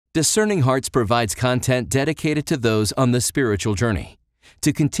Discerning Hearts provides content dedicated to those on the spiritual journey.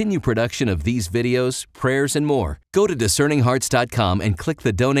 To continue production of these videos, prayers, and more, go to discerninghearts.com and click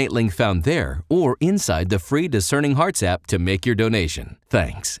the donate link found there or inside the free Discerning Hearts app to make your donation.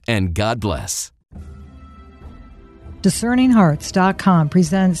 Thanks, and God bless. DiscerningHearts.com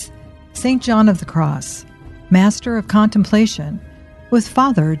presents St. John of the Cross, Master of Contemplation, with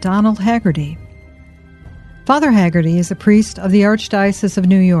Father Donald Haggerty. Father Haggerty is a priest of the Archdiocese of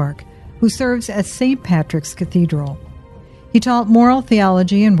New York who serves at St. Patrick's Cathedral. He taught moral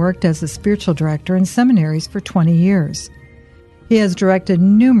theology and worked as a spiritual director in seminaries for 20 years. He has directed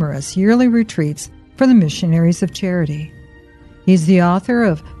numerous yearly retreats for the Missionaries of Charity. He's the author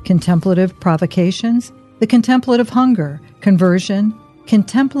of Contemplative Provocations, The Contemplative Hunger, Conversion,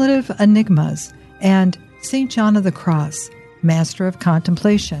 Contemplative Enigmas, and St. John of the Cross, Master of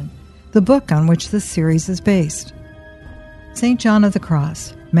Contemplation, the book on which this series is based. St. John of the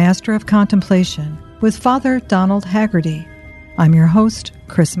Cross, Master of Contemplation, with Father Donald Haggerty. I'm your host,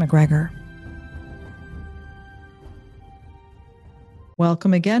 Kris McGregor.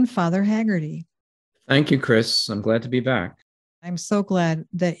 Welcome again, Father Haggerty. Thank you, Kris. I'm glad to be back. I'm so glad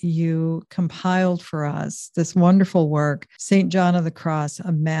that you compiled for us this wonderful work, St. John of the Cross,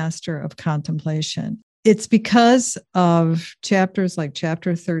 a Master of Contemplation. It's because of chapters like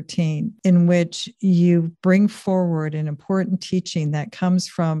chapter 13, in which you bring forward an important teaching that comes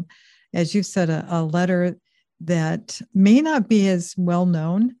from, as you've said, a letter that may not be as well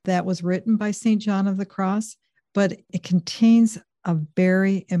known, that was written by St. John of the Cross, but it contains a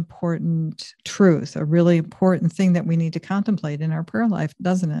very important truth, a really important thing that we need to contemplate in our prayer life,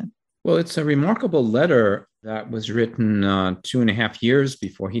 doesn't it? Well, it's a remarkable letter that was written 2.5 years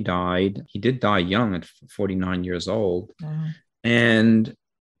before he died. He did die young at 49 years old. Wow. And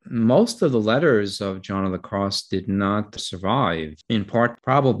most of the letters of John of the Cross did not survive, in part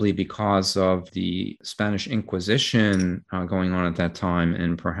probably because of the Spanish Inquisition going on at that time,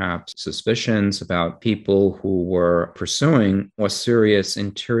 and perhaps suspicions about people who were pursuing more serious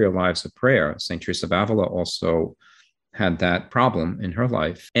interior lives of prayer. St. Teresa of Avila also had that problem in her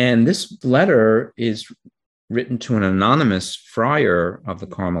life. And this letter is written to an anonymous friar of the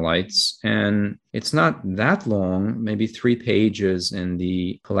Carmelites, and it's not that long, maybe 3 pages in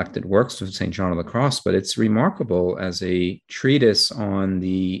the collected works of St. John of the Cross, but it's remarkable as a treatise on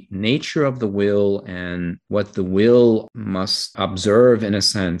the nature of the will and what the will must observe, in a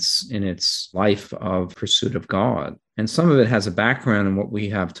sense, in its life of pursuit of God. And some of it has a background in what we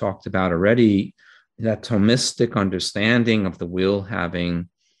have talked about already, that Thomistic understanding of the will having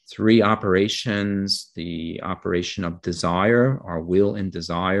 3 operations: the operation of desire, our will in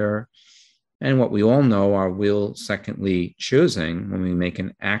desire, and what we all know, our will, secondly, choosing, when we make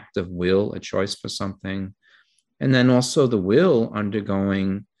an act of will, a choice for something, and then also the will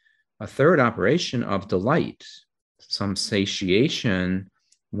undergoing a 3rd operation of delight, some satiation,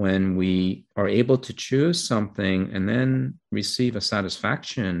 when we are able to choose something and then receive a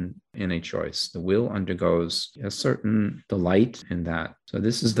satisfaction in a choice. The will undergoes a certain delight in that. So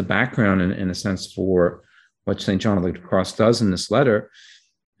this is the background, in a sense, for what St. John of the Cross does in this letter.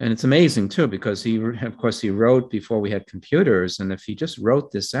 And it's amazing, too, because he wrote before we had computers. And if he just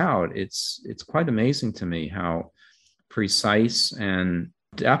wrote this out, it's quite amazing to me how precise and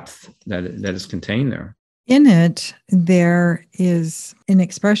depth that is contained there. In it, there is an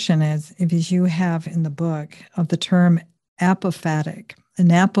expression, as you have in the book, of the term apophatic, an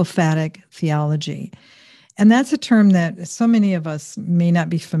apophatic theology. And that's a term that so many of us may not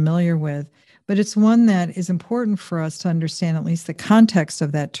be familiar with, but it's one that is important for us to understand at least the context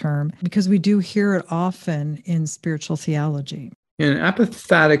of that term, because we do hear it often in spiritual theology. And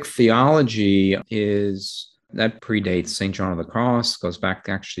apophatic theology that predates St. John of the Cross, goes back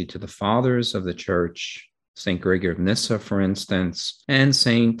actually to the fathers of the church. St. Gregory of Nyssa, for instance, and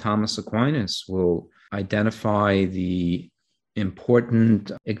St. Thomas Aquinas will identify the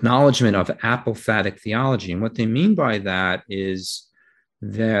important acknowledgement of apophatic theology. And what they mean by that is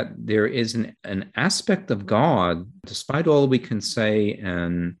that there is an aspect of God, despite all we can say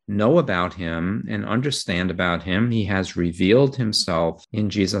and know about him and understand about him, he has revealed himself in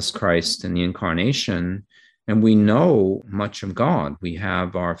Jesus Christ in the incarnation, and we know much of God. We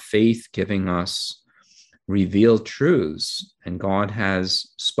have our faith giving us revealed truths, and God has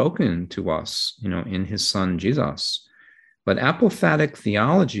spoken to us, in his Son, Jesus. But apophatic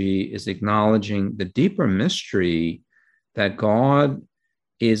theology is acknowledging the deeper mystery that God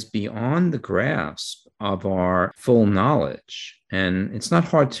is beyond the grasp of our full knowledge. And it's not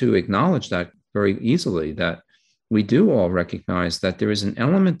hard to acknowledge that very easily, that we do all recognize that there is an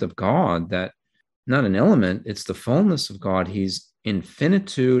element of God that, not an element, it's the fullness of God. He's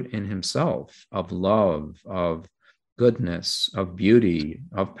infinitude in himself of love, of goodness, of beauty,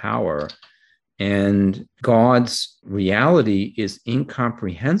 of power. And God's reality is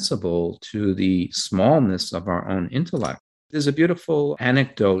incomprehensible to the smallness of our own intellect. There's a beautiful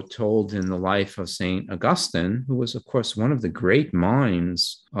anecdote told in the life of St. Augustine, who was, of course, one of the great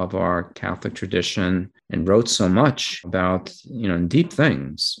minds of our Catholic tradition and wrote so much about, deep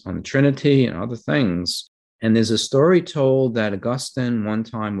things on the Trinity and other things. And there's a story told that Augustine one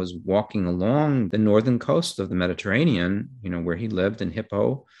time was walking along the northern coast of the Mediterranean, where he lived in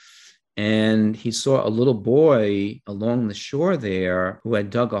Hippo. And he saw a little boy along the shore there who had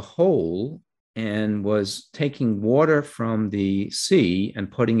dug a hole and was taking water from the sea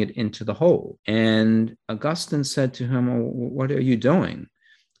and putting it into the hole. And Augustine said to him, "Oh, what are you doing?"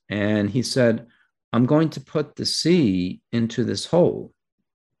 And he said, "I'm going to put the sea into this hole."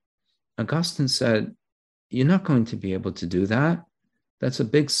 Augustine said, "You're not going to be able to do that. That's a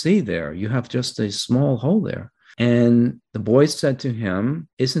big sea there. You have just a small hole there." And the boy said to him,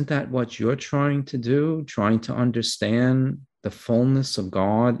 "Isn't that what you're trying to do? Trying to understand the fullness of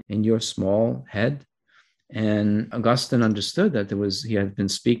God in your small head?" And Augustine understood that he had been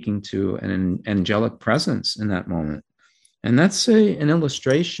speaking to an angelic presence in that moment. And that's an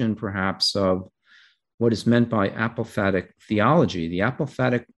illustration, perhaps, of what is meant by apophatic theology, the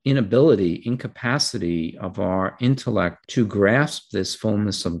apophatic incapacity of our intellect to grasp this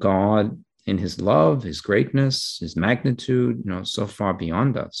fullness of God in his love, his greatness, his magnitude, so far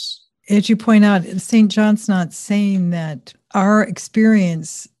beyond us. As you point out, St. John's not saying that our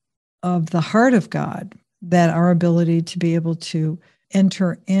experience of the heart of God, that our ability to be able to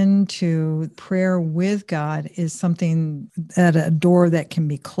enter into prayer with God is something at a door that can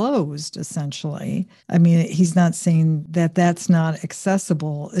be closed, essentially. I mean, he's not saying that that's not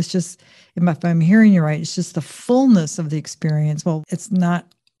accessible. It's just, if I'm hearing you right, it's just the fullness of the experience. Well, it's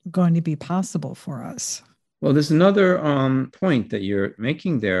not going to be possible for us. Well, there's another point that you're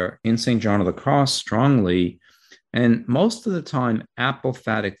making there in St. John of the Cross strongly. And most of the time,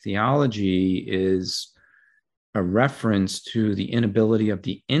 apophatic theology is a reference to the inability of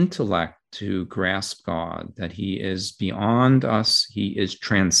the intellect to grasp God, that he is beyond us, he is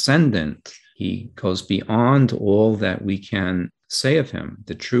transcendent, he goes beyond all that we can say of him.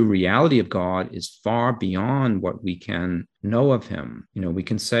 The true reality of God is far beyond what we can know of him. We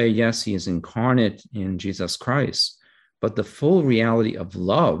can say, yes, he is incarnate in Jesus Christ, but the full reality of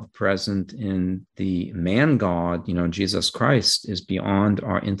love present in the man God, Jesus Christ, is beyond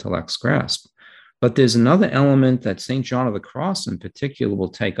our intellect's grasp. But there's another element that St. John of the Cross in particular will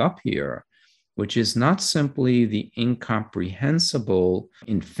take up here, which is not simply the incomprehensible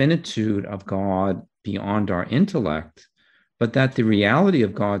infinitude of God beyond our intellect, but that the reality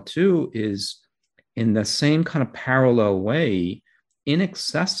of God too is in the same kind of parallel way,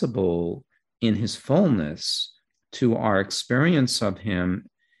 inaccessible in his fullness to our experience of him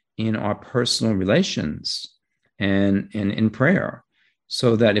in our personal relations and in prayer.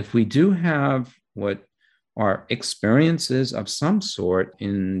 So that if we do have what are experiences of some sort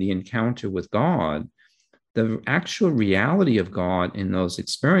in the encounter with God, the actual reality of God in those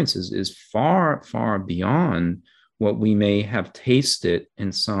experiences is far, far beyond what we may have tasted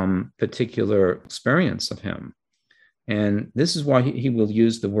in some particular experience of him. And this is why he will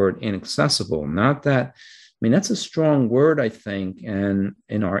use the word inaccessible. Not that, that's a strong word, I think. And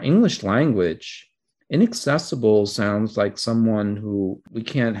in our English language, inaccessible sounds like someone who we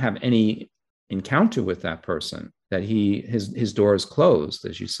can't have any encounter with that person, that his door is closed,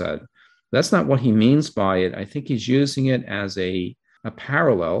 as you said. That's not what he means by it. I think he's using it as a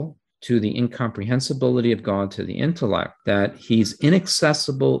parallel to the incomprehensibility of God to the intellect, that he's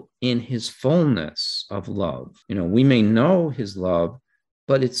inaccessible in his fullness of love. We may know his love,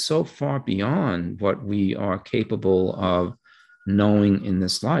 but it's so far beyond what we are capable of knowing in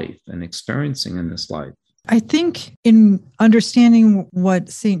this life and experiencing in this life. I think in understanding what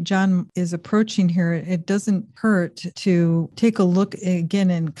St. John is approaching here, it doesn't hurt to take a look again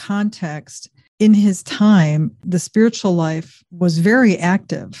in context. In his time, the spiritual life was very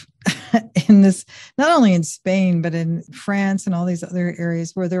active in this, not only in Spain, but in France and all these other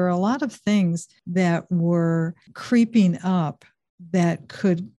areas where there are a lot of things that were creeping up that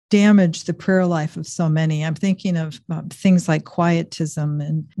could damage the prayer life of so many. I'm thinking of things like quietism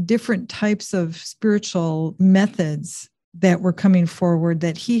and different types of spiritual methods that were coming forward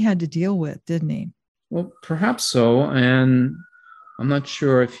that he had to deal with, didn't he? Well, perhaps so. And I'm not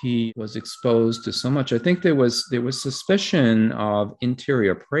sure if he was exposed to so much. I think there was suspicion of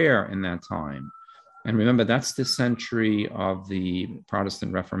interior prayer in that time. And remember, that's the century of the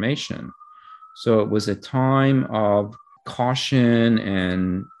Protestant Reformation. So it was a time of caution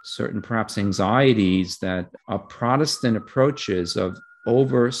and certain perhaps anxieties that Protestant approaches of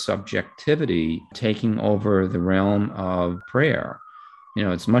over subjectivity taking over the realm of prayer.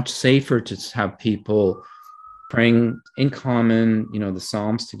 It's much safer to have people praying in common, the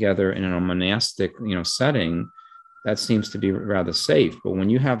Psalms together in a monastic, setting. That seems to be rather safe. But when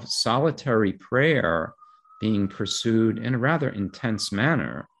you have solitary prayer being pursued in a rather intense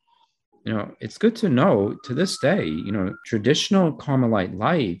manner, it's good to know to this day, traditional Carmelite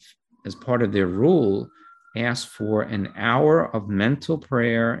life, as part of their rule, asks for an hour of mental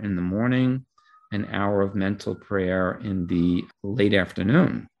prayer in the morning, an hour of mental prayer in the late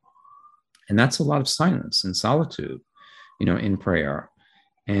afternoon. And that's a lot of silence and solitude, in prayer.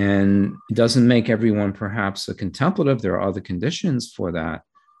 And it doesn't make everyone perhaps a contemplative. There are other conditions for that.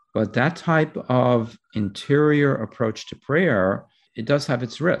 But that type of interior approach to prayer, it does have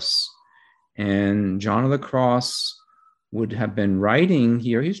its risks. And John of the Cross would have been writing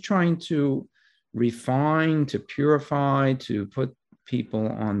here. He's trying to refine, to purify, to put people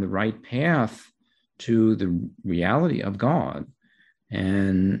on the right path to the reality of God.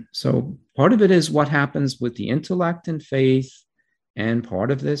 And so part of it is what happens with the intellect and faith. And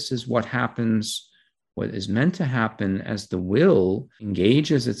part of this is what is meant to happen as the will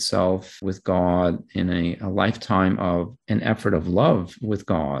engages itself with God in a lifetime of an effort of love with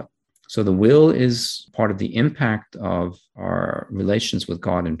God. So the will is part of the impact of our relations with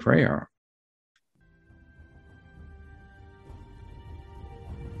God in prayer.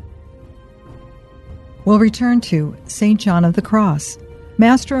 We'll return to St. John of the Cross,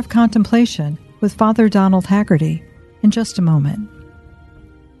 Master of Contemplation, with Father Donald Haggerty in just a moment.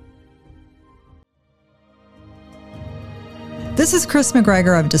 This is Kris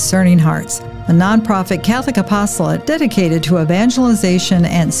McGregor of Discerning Hearts, a nonprofit Catholic apostolate dedicated to evangelization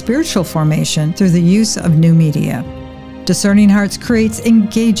and spiritual formation through the use of new media. Discerning Hearts creates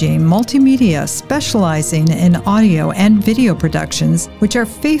engaging multimedia specializing in audio and video productions which are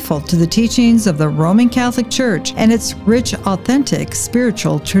faithful to the teachings of the Roman Catholic Church and its rich, authentic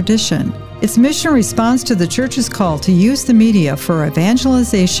spiritual tradition. Its mission responds to the Church's call to use the media for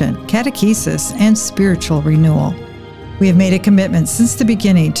evangelization, catechesis, and spiritual renewal. We have made a commitment since the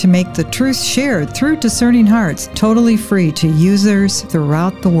beginning to make the truth shared through Discerning Hearts totally free to users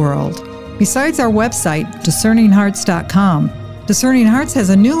throughout the world. Besides our website, discerninghearts.com, Discerning Hearts has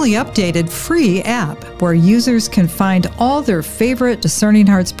a newly updated free app where users can find all their favorite Discerning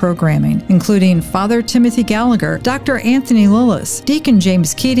Hearts programming, including Father Timothy Gallagher, Dr. Anthony Lillis, Deacon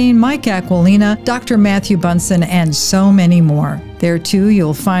James Keating, Mike Aquilina, Dr. Matthew Bunson, and so many more. There, too,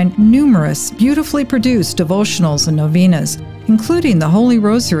 you'll find numerous beautifully produced devotionals and novenas, including the Holy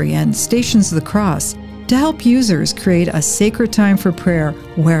Rosary and Stations of the Cross, to help users create a sacred time for prayer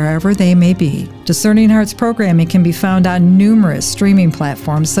wherever they may be. Discerning Hearts programming can be found on numerous streaming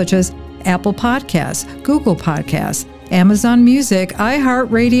platforms such as Apple Podcasts, Google Podcasts, Amazon Music,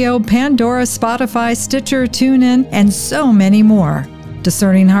 iHeartRadio, Pandora, Spotify, Stitcher, TuneIn, and so many more.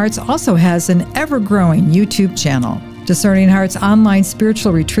 Discerning Hearts also has an ever-growing YouTube channel. Discerning Hearts online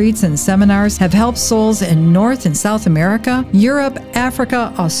spiritual retreats and seminars have helped souls in North and South America, Europe,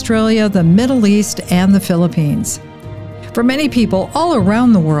 Africa, Australia, the Middle East, and the Philippines. For many people all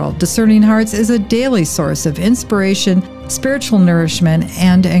around the world, Discerning Hearts is a daily source of inspiration, spiritual nourishment,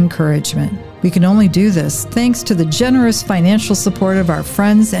 and encouragement. We can only do this thanks to the generous financial support of our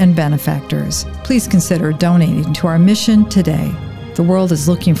friends and benefactors. Please consider donating to our mission today. The world is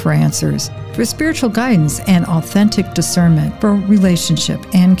looking for answers, for spiritual guidance and authentic discernment, for relationship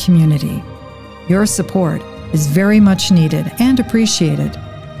and community. Your support is very much needed and appreciated.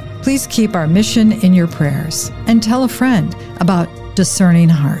 Please keep our mission in your prayers and tell a friend about Discerning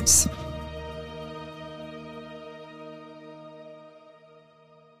Hearts.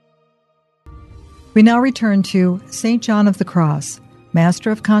 We now return to St. John of the Cross,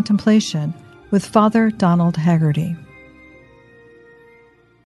 Master of Contemplation, with Father Donald Haggerty.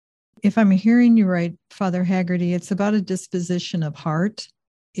 If I'm hearing you right, Father Haggerty, it's about a disposition of heart.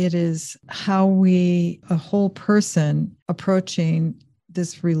 It is how a whole person approaching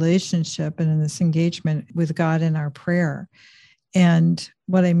this relationship and in this engagement with God in our prayer. And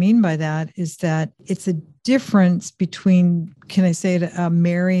what I mean by that is that it's a difference between, can I say it, a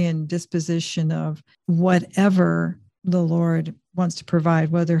Marian disposition of whatever the Lord wants to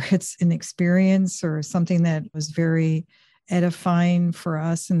provide, whether it's an experience or something that was very edifying for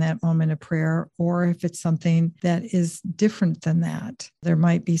us in that moment of prayer, or if it's something that is different than that. There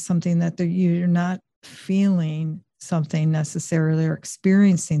might be something that you're not feeling something necessarily or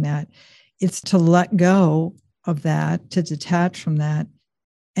experiencing that. It's to let go of that, to detach from that,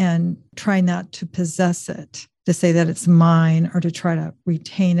 and try not to possess it. to say that it's mine or to try to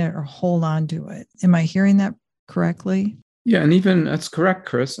retain it or hold on to it. Am I hearing that correctly? Yeah, and even that's correct,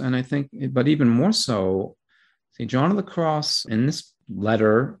 Kris. And I think, but even more so, see, John of the Cross in this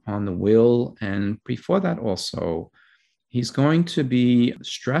letter on the will, and before that also, he's going to be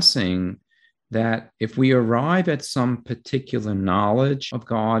stressing that if we arrive at some particular knowledge of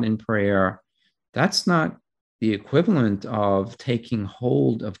God in prayer, that's not the equivalent of taking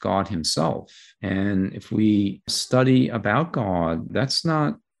hold of God himself. And if we study about God, that's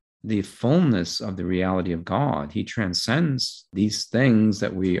not the fullness of the reality of God. He transcends these things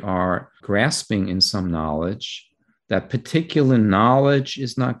that we are grasping in some knowledge. That particular knowledge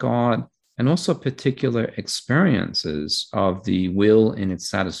is not God, and also particular experiences of the will in its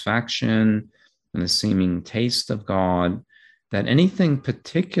satisfaction and the seeming taste of God, that anything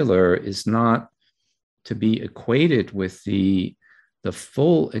particular is not to be equated with the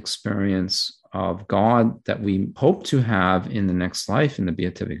full experience of God that we hope to have in the next life, in the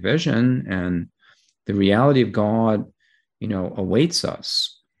beatific vision. And the reality of God, awaits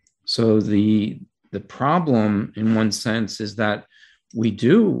us. So the problem, in one sense, is that we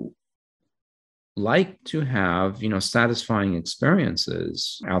do like to have, satisfying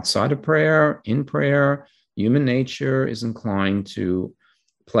experiences outside of prayer, in prayer. Human nature is inclined to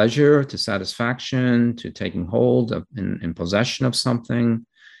pleasure, to satisfaction, to taking hold of in possession of something.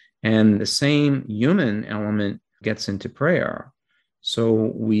 And the same human element gets into prayer.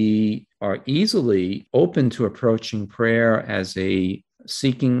 So we are easily open to approaching prayer as a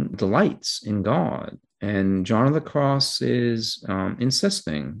seeking delights in God. And John of the Cross is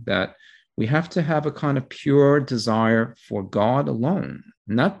insisting that we have to have a kind of pure desire for God alone,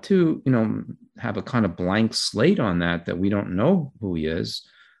 not to, have a kind of blank slate on that we don't know who he is,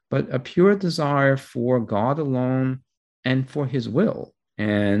 but a pure desire for God alone and for his will.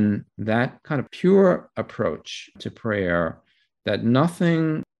 And that kind of pure approach to prayer, that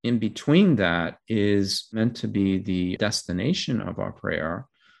nothing in between that is meant to be the destination of our prayer,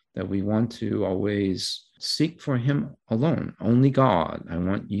 that we want to always seek for him alone, only God. I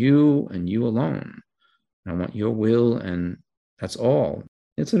want you and you alone. I want your will, and that's all.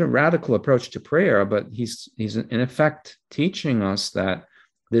 It's a radical approach to prayer, but he's in effect teaching us that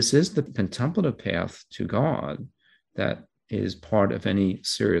this is the contemplative path to God that is part of any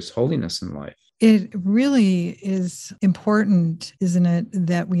serious holiness in life. It really is important, isn't it,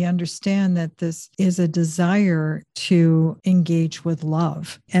 that we understand that this is a desire to engage with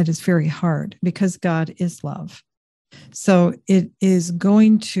love at its very heart, because God is love. So it is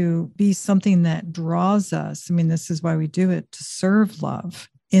going to be something that draws us. I mean, this is why we do it, to serve love,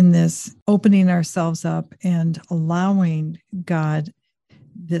 in this opening ourselves up and allowing God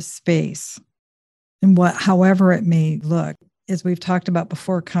this space, and however it may look. As we've talked about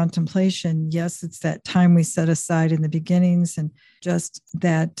before, contemplation, yes, it's that time we set aside in the beginnings and just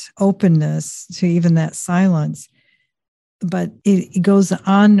that openness to even that silence. But it goes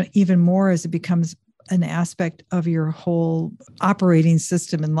on even more as it becomes an aspect of your whole operating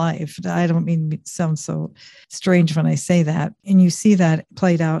system in life. I don't mean it sounds so strange when I say that. And you see that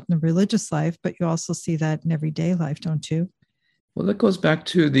played out in the religious life, but you also see that in everyday life, don't you? Well, that goes back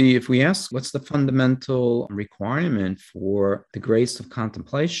to if we ask what's the fundamental requirement for the grace of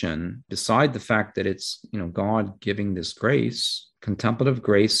contemplation, beside the fact that it's, God giving this grace. Contemplative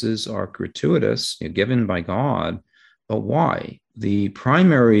graces are gratuitous, given by God, but why? The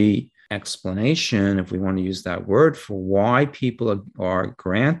primary explanation, if we want to use that word, for why people are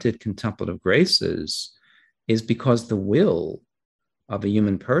granted contemplative graces is because the will of a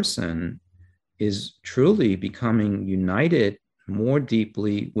human person is truly becoming united more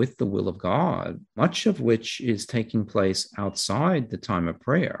deeply with the will of God, much of which is taking place outside the time of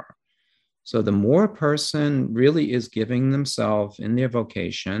prayer. So the more a person really is giving themselves in their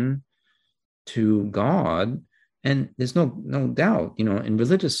vocation to God, and there's no doubt, in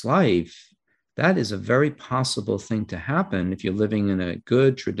religious life, that is a very possible thing to happen if you're living in a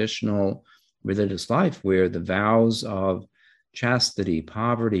good traditional religious life where the vows of chastity,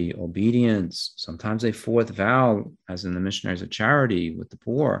 poverty, obedience, sometimes a fourth vow, as in the Missionaries of Charity with the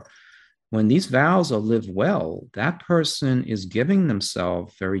poor. When these vows are lived well, that person is giving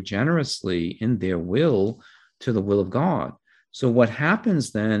themselves very generously in their will to the will of God. So what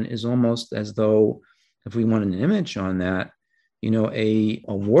happens then is almost as though, if we want an image on that, a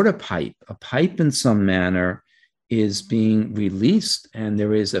water pipe, a pipe in some manner is being released, and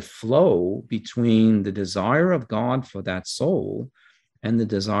there is a flow between the desire of God for that soul and the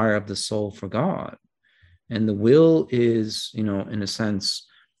desire of the soul for God. And the will is, in a sense,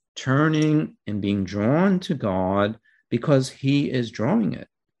 turning and being drawn to God because he is drawing it.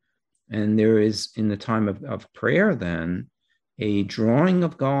 And there is, in the time of prayer, then, a drawing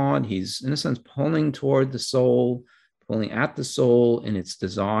of God. He's, in a sense, pulling toward the soul, pulling at the soul in its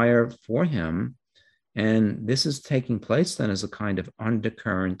desire for him. And this is taking place then as a kind of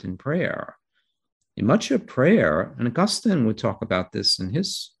undercurrent in prayer. In much of prayer, and Augustine would talk about this in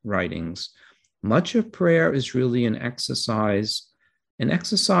his writings, much of prayer is really an exercise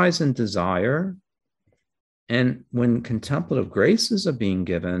in desire. And when contemplative graces are being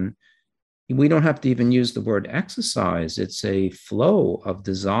given, we don't have to even use the word exercise. It's a flow of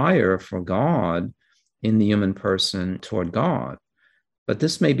desire for God in the human person toward God. But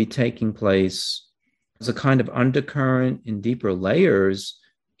this may be taking place as a kind of undercurrent in deeper layers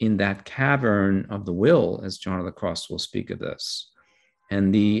in that cavern of the will, as John of the Cross will speak of this.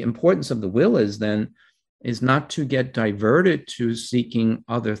 And the importance of the will is not to get diverted to seeking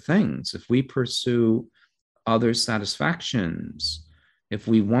other things. If we pursue other satisfactions, if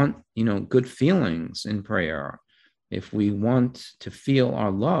we want, good feelings in prayer, if we want to feel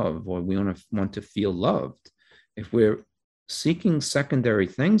our love, or we want to feel loved, if we're seeking secondary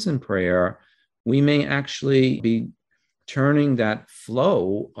things in prayer, we may actually be turning that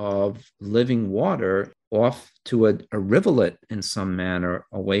flow of living water off to a rivulet in some manner,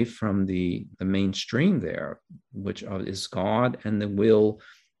 away from the mainstream there, which is God and the will,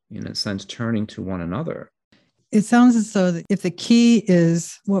 in a sense, turning to one another. It sounds as though that if the key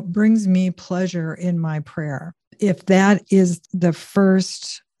is what brings me pleasure in my prayer, if that is the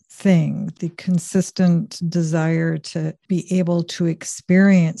first thing, the consistent desire to be able to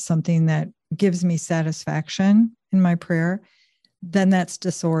experience something that gives me satisfaction in my prayer, then that's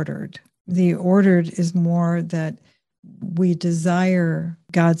disordered. The ordered is more that we desire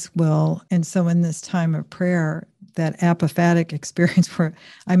God's will. And so in this time of prayer, that apophatic experience where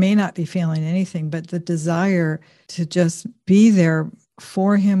I may not be feeling anything, but the desire to just be there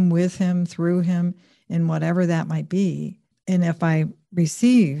for him, with him, through him, in whatever that might be. And if I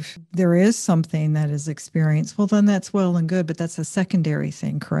receive, there is something that is experienced, well, then that's well and good, but that's a secondary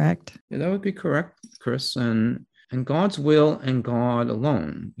thing, correct? Yeah, that would be correct, Kris. And God's will and God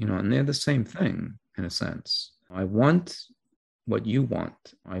alone, and they're the same thing in a sense. I want what you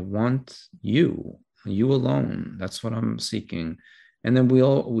want. I want you alone. That's what I'm seeking. And then we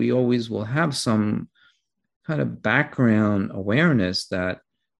always will have some kind of background awareness that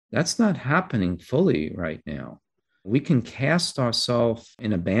that's not happening fully right now. We can cast ourselves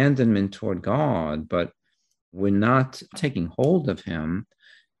in abandonment toward God, but we're not taking hold of him,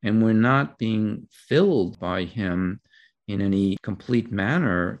 and we're not being filled by him in any complete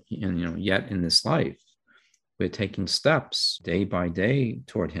manner, yet in this life. We're taking steps day by day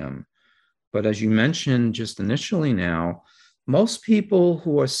toward him. But as you mentioned just initially now, most people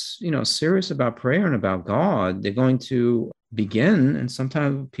who are, serious about prayer and about God, they're going to begin, and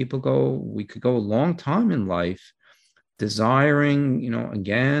sometimes we could go a long time in life desiring,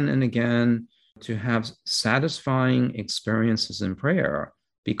 again and again to have satisfying experiences in prayer,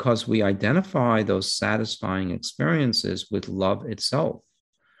 because we identify those satisfying experiences with love itself,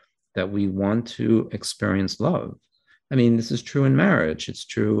 that we want to experience love. I mean, this is true in marriage. It's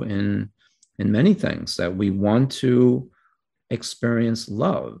true in many things, that we want to experience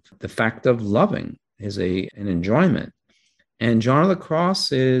love. The fact of loving is an enjoyment. And John of the Cross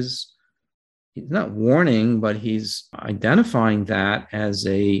he's not warning, but he's identifying that as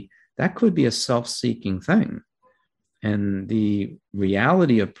that could be a self-seeking thing. And the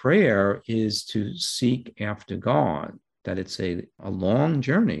reality of prayer is to seek after God, that it's a long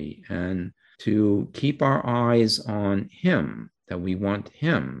journey, and to keep our eyes on him, that we want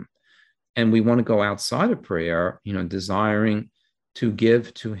him. And we want to go outside of prayer, desiring to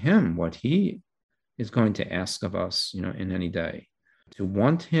give to him what he is going to ask of us, in any day. To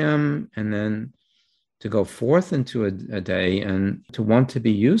want him, and then to go forth into a day and to want to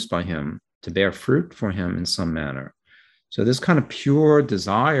be used by him, to bear fruit for him in some manner. So this kind of pure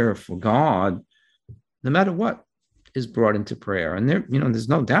desire for God, no matter what, is brought into prayer. And there's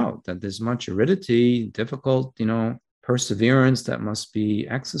no doubt that there's much aridity, difficult, perseverance that must be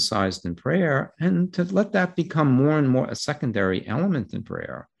exercised in prayer, and to let that become more and more a secondary element in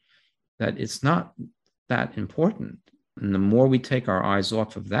prayer, that it's not that important. And the more we take our eyes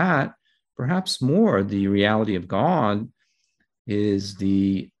off of that, perhaps more the reality of God is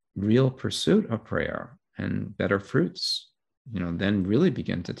the real pursuit of prayer, and better fruits, then really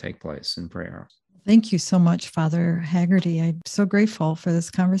begin to take place in prayer. Thank you so much, Father Haggerty. I'm so grateful for this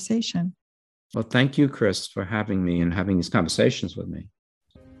conversation. Well, thank you, Kris, for having me and having these conversations with me.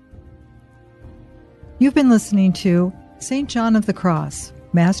 You've been listening to St. John of the Cross,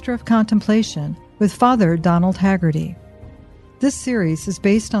 Master of Contemplation, with Father Donald Haggerty. This series is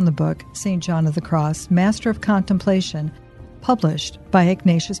based on the book St. John of the Cross, Master of Contemplation, published by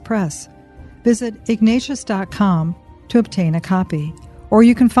Ignatius Press. Visit ignatius.com to obtain a copy, or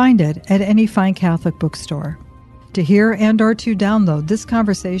you can find it at any fine Catholic bookstore. To hear and or to download this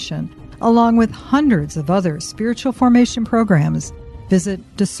conversation, along with hundreds of other spiritual formation programs, visit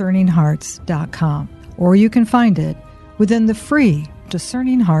discerninghearts.com, or you can find it within the free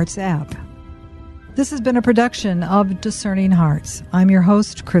Discerning Hearts app. This has been a production of Discerning Hearts. I'm your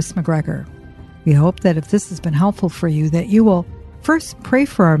host, Kris McGregor. We hope that if this has been helpful for you, that you will first pray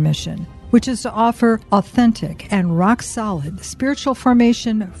for our mission, which is to offer authentic and rock-solid spiritual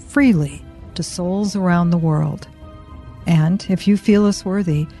formation freely to souls around the world. And if you feel us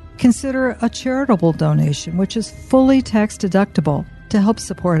worthy, consider a charitable donation, which is fully tax-deductible to help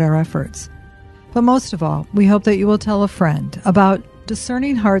support our efforts. But most of all, we hope that you will tell a friend about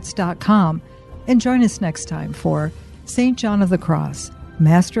discerninghearts.com and join us next time for St. John of the Cross,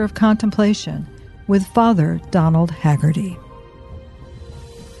 Master of Contemplation, with Father Donald Haggerty.